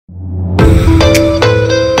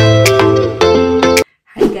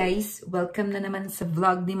Welcome na naman sa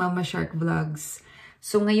vlog ni MamaShark Vlogs.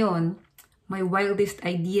 So ngayon, may wildest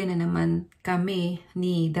idea na naman kami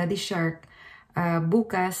ni Daddy Shark.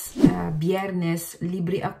 Bukas, Biyernes,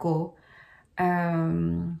 libre ako.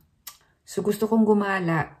 So gusto kong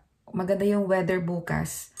gumala. Maganda yung weather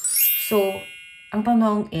bukas. So, ang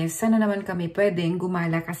tanong is, sana naman kami pwedeng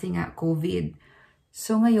gumala kasi nga COVID.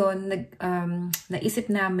 So ngayon,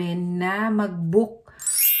 naisip namin na mag-book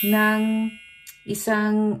ng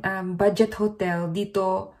isang budget hotel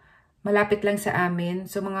dito, malapit lang sa amin.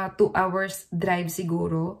 So mga 2 hours drive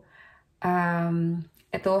siguro.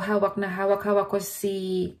 Ito, hawak ko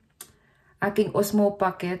si aking Osmo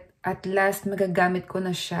Pocket. At last, magagamit ko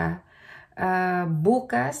na siya.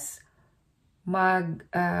 Bukas,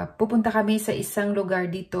 pupunta kami sa isang lugar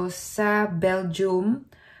dito sa Belgium.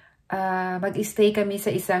 Mag-stay kami sa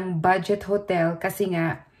isang budget hotel kasi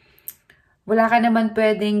nga, wala ka naman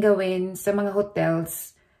pwedeng gawin sa mga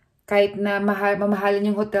hotels. Kahit na mamahalin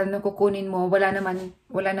yung hotel na kukunin mo, wala naman,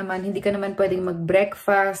 hindi ka naman pwedeng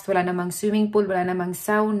mag-breakfast, wala namang swimming pool, wala namang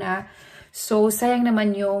sauna. So, sayang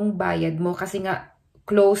naman yung bayad mo kasi nga,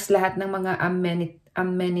 close lahat ng mga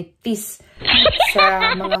amenities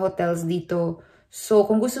sa mga hotels dito. So,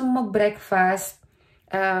 kung gusto mo mag-breakfast,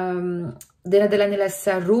 dinadala nila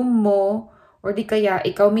sa room mo, or di kaya,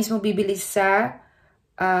 ikaw mismo bibili sa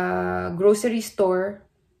grocery store.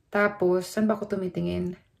 Tapos, saan ba ako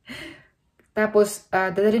tumitingin? Tapos,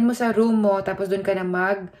 dadalhin mo sa room mo, tapos doon ka na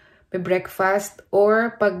mag-breakfast.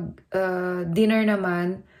 Or, pag dinner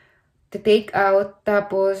naman, take out,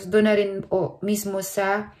 tapos doon na rin mismo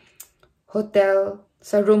sa hotel,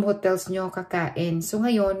 sa room hotels nyo kakain. So,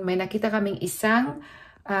 ngayon, may nakita kaming isang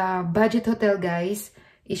budget hotel, guys.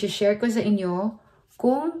 I-share ko sa inyo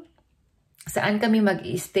kung saan kami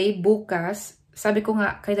mag-stay bukas. Sabi ko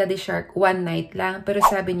nga kay Daddy Shark, 1 night lang. Pero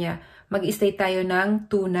sabi niya, mag-stay tayo ng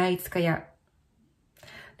 2 nights. Kaya,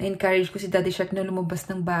 na-encourage ko si Daddy Shark na lumabas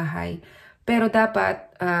ng bahay. Pero dapat,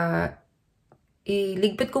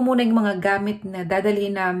 iligpit ko muna yung mga gamit na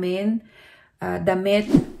dadalhin namin. Damit,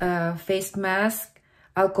 face mask,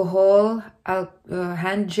 alcohol,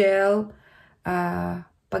 hand gel,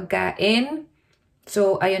 pagkain.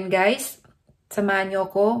 So, ayun guys, samahan nyo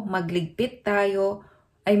ako, magligpit tayo.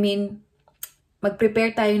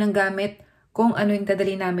 Mag-prepare tayo ng gamit kung ano yung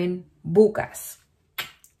dadali namin bukas.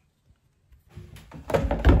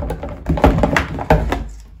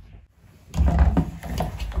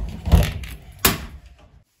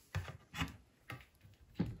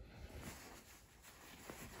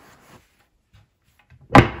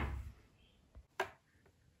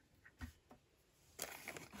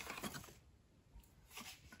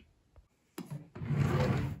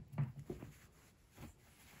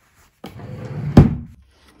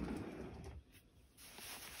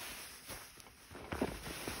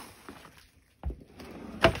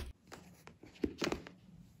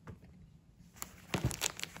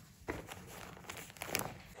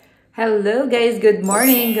 Hello guys, good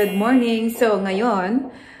morning, good morning. So ngayon,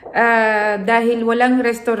 dahil walang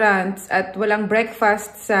restaurants at walang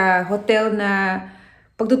breakfast sa hotel na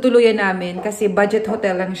pagtutuluyan namin kasi budget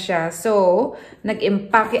hotel lang siya. So,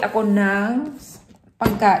 nag-impake ako ng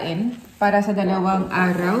pagkain para sa 2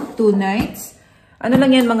 araw, 2 nights. Ano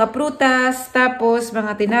lang yan, mga prutas, tapos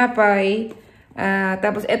mga tinapay,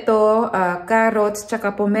 tapos ito, carrots,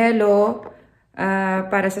 tsaka pomelo,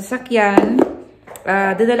 para sa sakyan.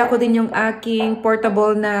 Dadala ko din yung aking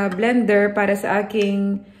portable na blender para sa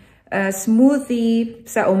aking smoothie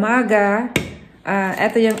sa umaga.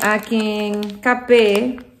 Ito yung aking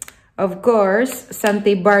kape. Of course,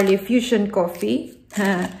 Sante Barley Fusion Coffee.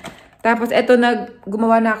 Tapos ito,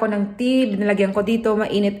 gumawa na ako ng tea. Binalagyan ko dito,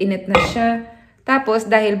 mainit-init na siya. Tapos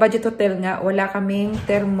dahil budget hotel nga, wala kaming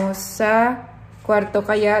thermos sa kwarto.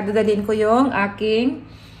 Kaya dadalhin ko yung aking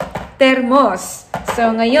thermos. So,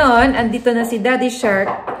 ngayon, andito na si Daddy Shark.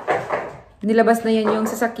 Nilabas na yan yung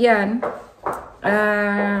sasakyan.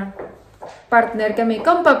 Partner kami.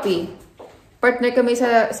 Come, papi. Partner kami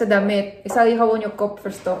sa damit. Isali ka yung cup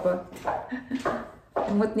first of all.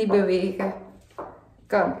 Umot ni bebe ka.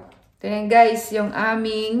 Come. Tingnan guys, yung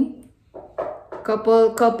aming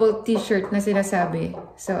couple t-shirt na sinasabi.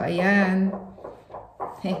 So, ayan.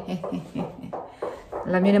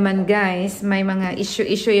 Alam niyo naman guys, may mga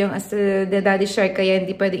issue yung Daddy Shark kaya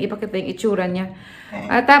hindi pwedeng ipakita yung itsura niya.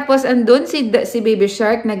 Tapos andun si Baby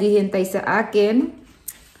Shark naghihintay sa akin.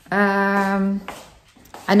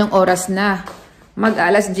 Anong oras na?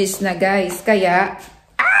 Mag-alas 10 na guys. Kaya,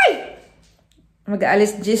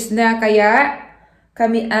 mag-alas 10 na kaya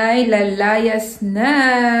kami ay lalayas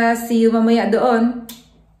na. See you mamaya doon.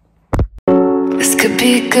 This could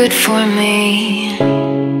be good for me.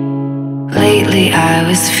 Lately I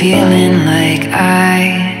was feeling like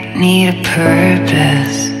I need a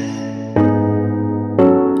purpose.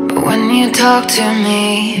 But when you talk to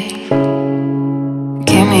me,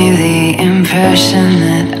 give me the impression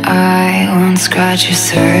that I won't scratch your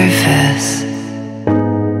surface.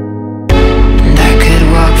 And I could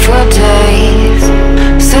walk for days,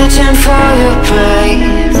 searching for your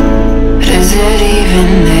praise. But is it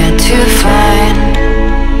even there to find?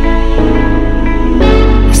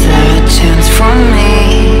 Is there a chance for me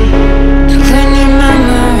to learn your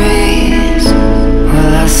memories?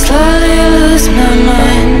 Will I slowly lose my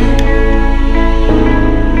mind?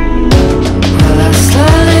 Will I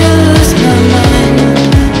slowly lose my mind?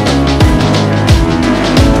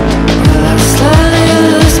 Will I slowly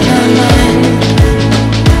lose my mind?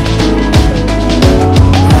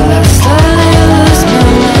 Will I slowly lose my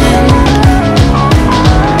mind?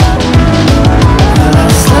 Will I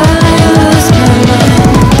slowly lose my mind?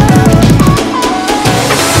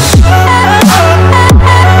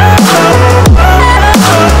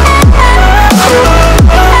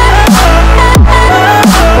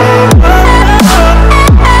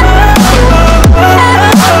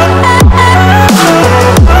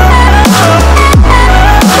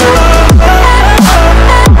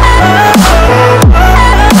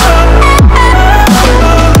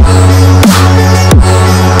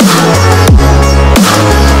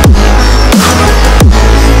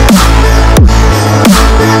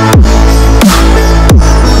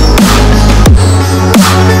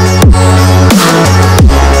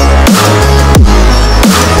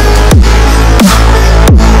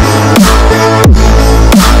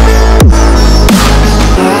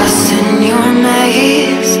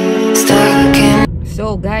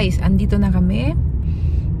 So guys, andito na kami.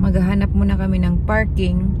 Maghahanap muna kami ng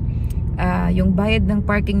parking. Yung bayad ng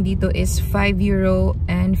parking dito is €5.50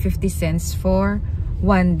 for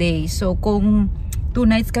 1 day. So kung 2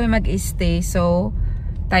 nights kami mag-stay, so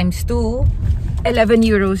times 2,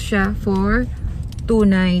 €11 siya for 2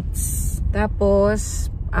 nights.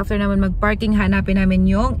 Tapos after naman mag-parking, hanapin namin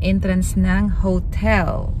yung entrance ng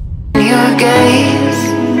hotel. Your gaze,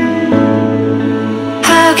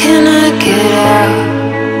 how can I get out?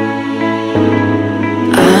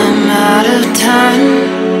 I'm out of time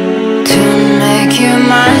to make you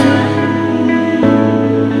mine.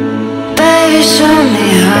 Baby, show me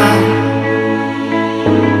how.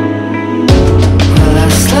 Will I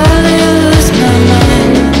slowly lose my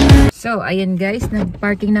mind? So ayan guys,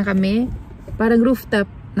 nag-parking na kami. Parang rooftop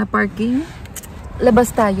na parking.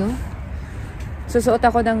 Labas tayo. Susuot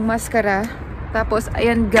ako ng maskara. Tapos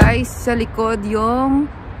ayan guys, sa likod yung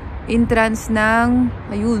entrance ng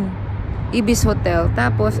ayun, Ibis Hotel.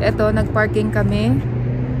 Tapos eto, nag-parking kami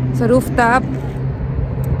sa rooftop.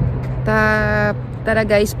 Tara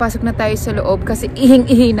guys, pasok na tayo sa loob kasi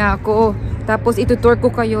ihing-ihi na ako. Tapos itutour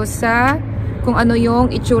ko kayo sa kung ano yung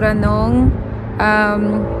itsura ng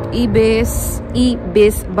Ibis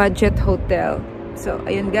Budget Hotel. So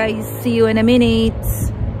ayan guys, see you in a minute.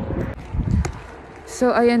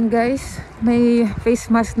 So ayan guys, may face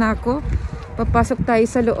mask na ako. Papasok tayo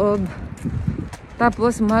sa loob.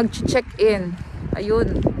 Tapos mag-check-in.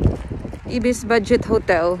 Ayun. Ibis Budget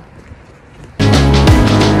Hotel.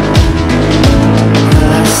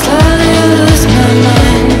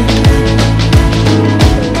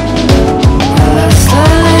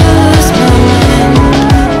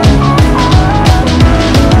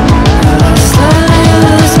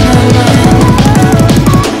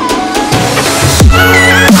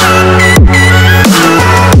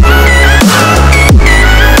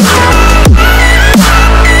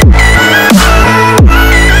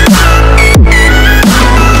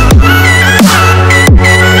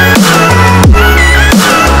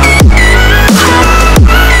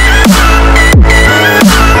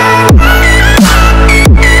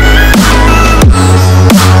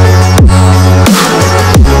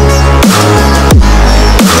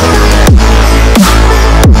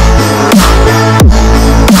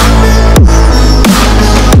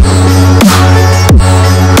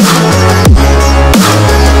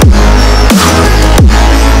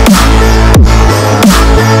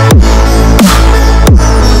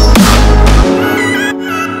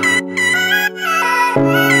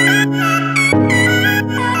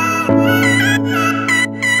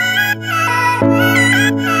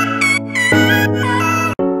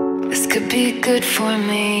 Good for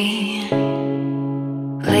me.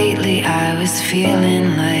 Lately I was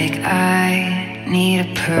feeling like I need a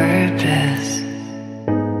purpose.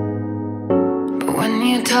 But when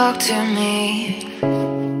you talk to me,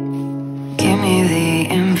 give me the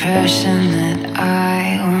impression that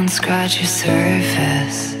I won't scratch your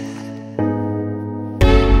surface.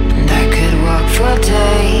 And I could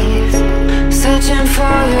searching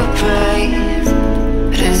for your breath,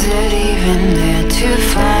 but is it even there to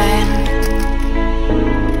find?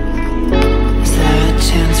 Is there a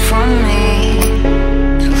chance for me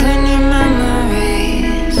to learn your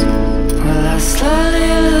memories? Will I slowly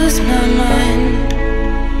lose my mind?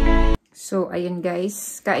 So, ayun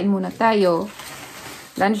guys, kain muna tayo.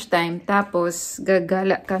 Lunchtime, tapos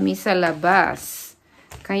gagala kami sa labas.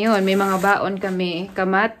 Ngayon, may mga baon kami.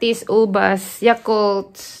 Kamatis, ubas,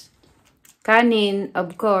 Yakult, kanin,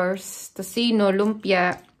 of course, tocino,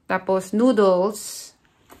 lumpia, tapos noodles.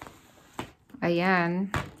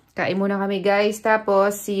 Ayan. Kain muna kami guys,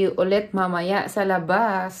 tapos see you ulit mamaya sa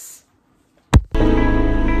labas.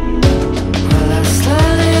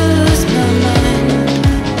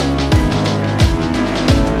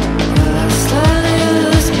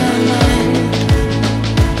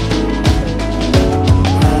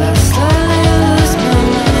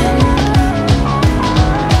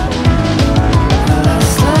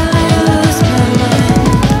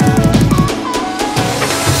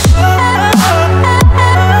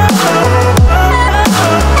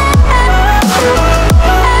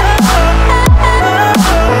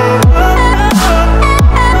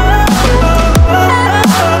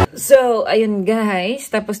 So, ayun guys,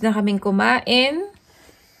 tapos na kaming kumain.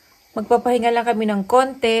 Magpapahinga lang kami ng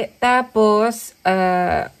konti. Tapos,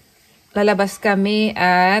 lalabas kami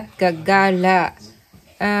at gagala.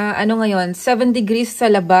 Ano ngayon? 7 degrees sa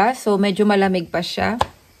labas. So, medyo malamig pa siya.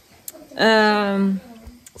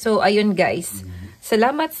 So, ayun guys.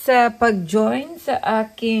 Salamat sa pag-join sa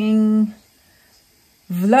aking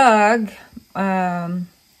vlog.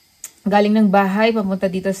 Galing ng bahay, papunta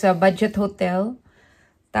dito sa budget hotel.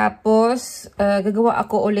 Tapos, gagawa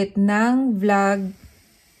ako ulit ng vlog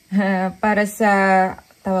para sa,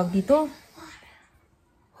 tawag dito,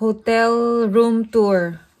 hotel room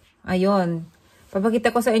tour. Ayun.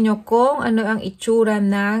 Papakita ko sa inyo kung ano ang itsura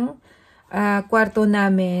ng kwarto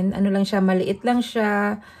namin. Ano lang siya, maliit lang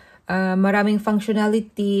siya. Maraming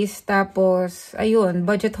functionalities. Tapos, ayun,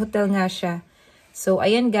 budget hotel nga siya. So,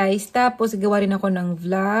 ayan guys. Tapos, gagawa rin ako ng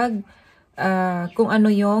vlog. Kung ano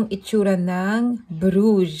yung itsura ng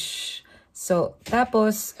Bruges. So,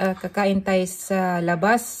 tapos, kakain tayo sa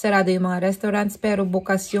labas. Sarado yung mga restaurants, pero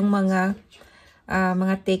bukas yung mga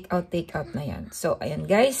take-out na yan. So, ayan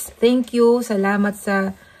guys. Thank you. Salamat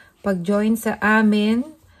sa pag-join sa amin.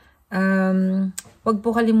 Huwag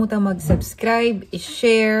po kalimutang mag-subscribe,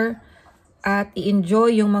 i-share, at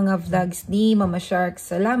i-enjoy yung mga vlogs ni MamaShark.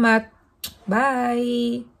 Salamat.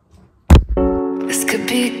 Bye! This could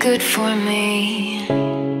be good for me.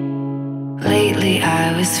 Lately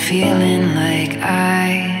I was feeling like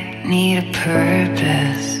I need a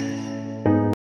purpose.